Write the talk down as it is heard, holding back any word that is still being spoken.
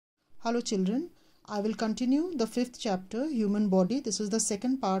Hello children, I will continue the 5th chapter, human body. This is the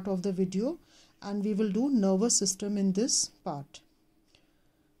second part of the video and we will do nervous system in this part.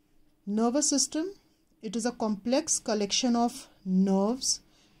 Nervous system, it is a complex collection of nerves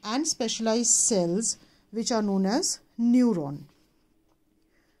and specialized cells which are known as neuron.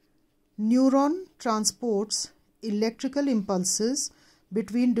 Neuron transports electrical impulses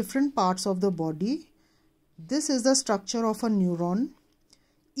between different parts of the body. This is the structure of a neuron.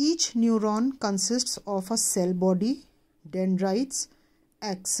 Each neuron consists of a cell body, dendrites,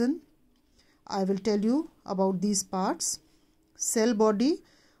 axon. I will tell you about these parts. Cell body,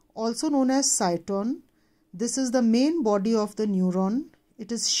 also known as cyton. This is the main body of the neuron.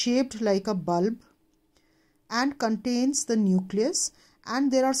 It is shaped like a bulb and contains the nucleus,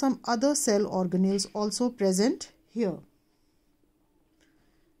 and there are some other cell organelles also present here.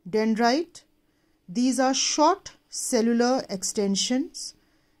 Dendrite, these are short cellular extensions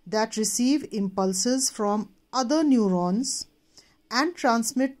that receive impulses from other neurons and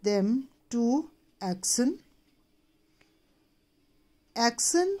transmit them to axon.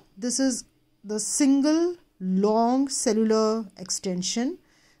 Axon, this is the single long cellular extension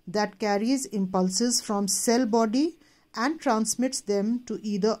that carries impulses from cell body and transmits them to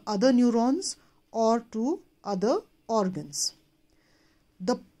either other neurons or to other organs.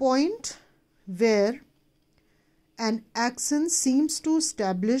 The point where an axon seems to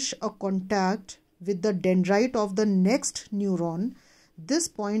establish a contact with the dendrite of the next neuron, this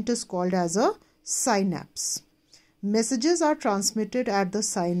point is called as a synapse. Messages are transmitted at the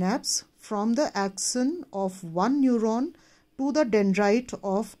synapse from the axon of one neuron to the dendrite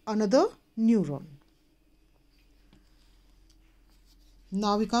of another neuron.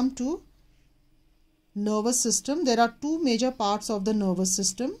 Now we come to nervous system. There are two major parts of the nervous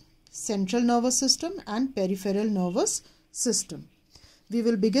system: central nervous system and peripheral nervous system. We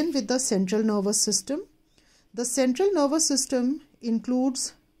will begin with the central nervous system. The central nervous system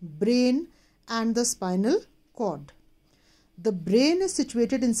includes brain and the spinal cord. The brain is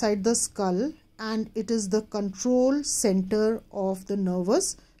situated inside the skull and it is the control center of the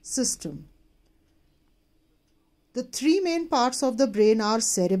nervous system. The three main parts of the brain are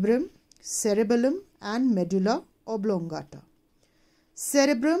cerebrum, cerebellum and medulla oblongata.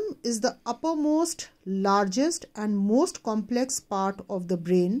 Cerebrum is the uppermost, largest and most complex part of the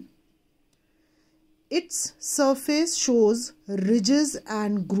brain. Its surface shows ridges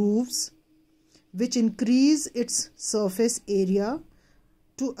and grooves which increase its surface area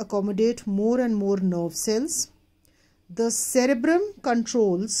to accommodate more and more nerve cells. The cerebrum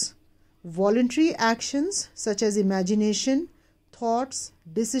controls voluntary actions such as imagination, thoughts,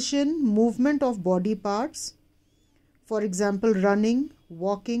 decision, movement of body parts, for example running,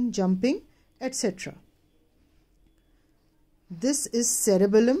 walking, jumping, etc. This is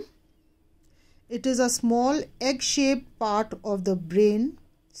cerebellum. It is a small egg-shaped part of the brain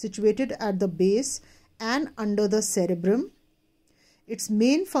situated at the base and under the cerebrum. Its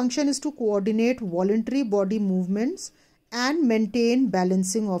main function is to coordinate voluntary body movements and maintain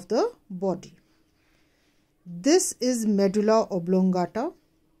balancing of the body. This is medulla oblongata.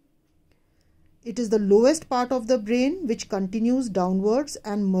 It is the lowest part of the brain which continues downwards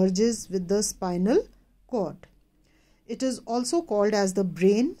and merges with the spinal cord. It is also called as the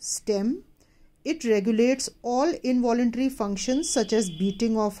brain stem. It regulates all involuntary functions such as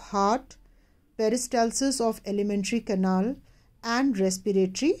beating of heart, peristalsis of alimentary canal and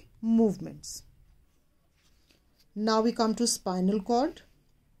respiratory movements. Now we come to spinal cord.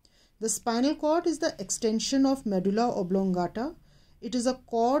 The spinal cord is the extension of medulla oblongata. It is a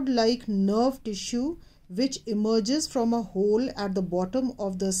cord-like nerve tissue which emerges from a hole at the bottom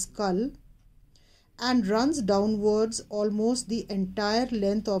of the skull and runs downwards almost the entire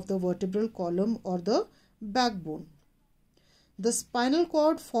length of the vertebral column or the backbone. The spinal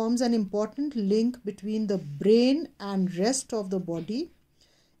cord forms an important link between the brain and rest of the body.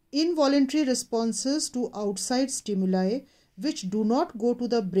 Involuntary responses to outside stimuli which do not go to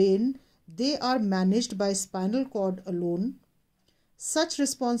the brain, they are managed by spinal cord alone. Such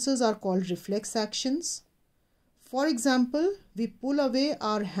responses are called reflex actions. For example, we pull away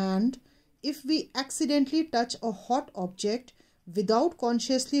our hand if we accidentally touch a hot object without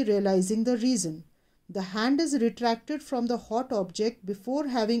consciously realizing the reason. The hand is retracted from the hot object before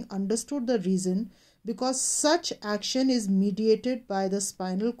having understood the reason, because such action is mediated by the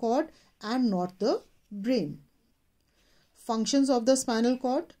spinal cord and not the brain. Functions of the spinal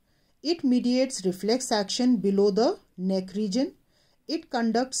cord: it mediates reflex action below the neck region. It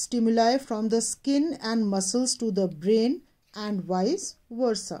conducts stimuli from the skin and muscles to the brain and vice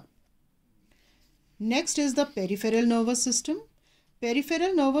versa. Next is the peripheral nervous system.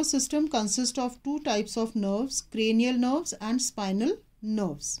 Peripheral nervous system consists of two types of nerves, cranial nerves and spinal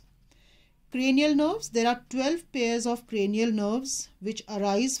nerves. Cranial nerves, there are 12 pairs of cranial nerves which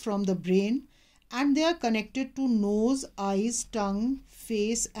arise from the brain, and they are connected to nose, eyes, tongue,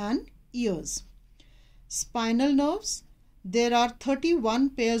 face and ears. Spinal nerves, there are 31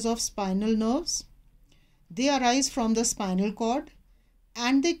 pairs of spinal nerves. They arise from the spinal cord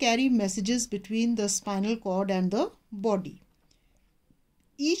and they carry messages between the spinal cord and the body.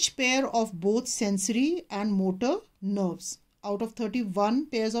 Each pair of both sensory and motor nerves. Out of 31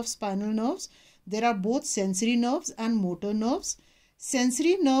 pairs of spinal nerves, there are both sensory nerves and motor nerves.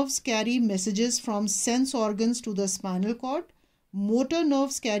 Sensory nerves carry messages from sense organs to the spinal cord. Motor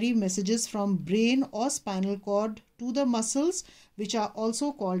nerves carry messages from brain or spinal cord to the muscles, which are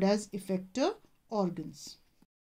also called as effector organs.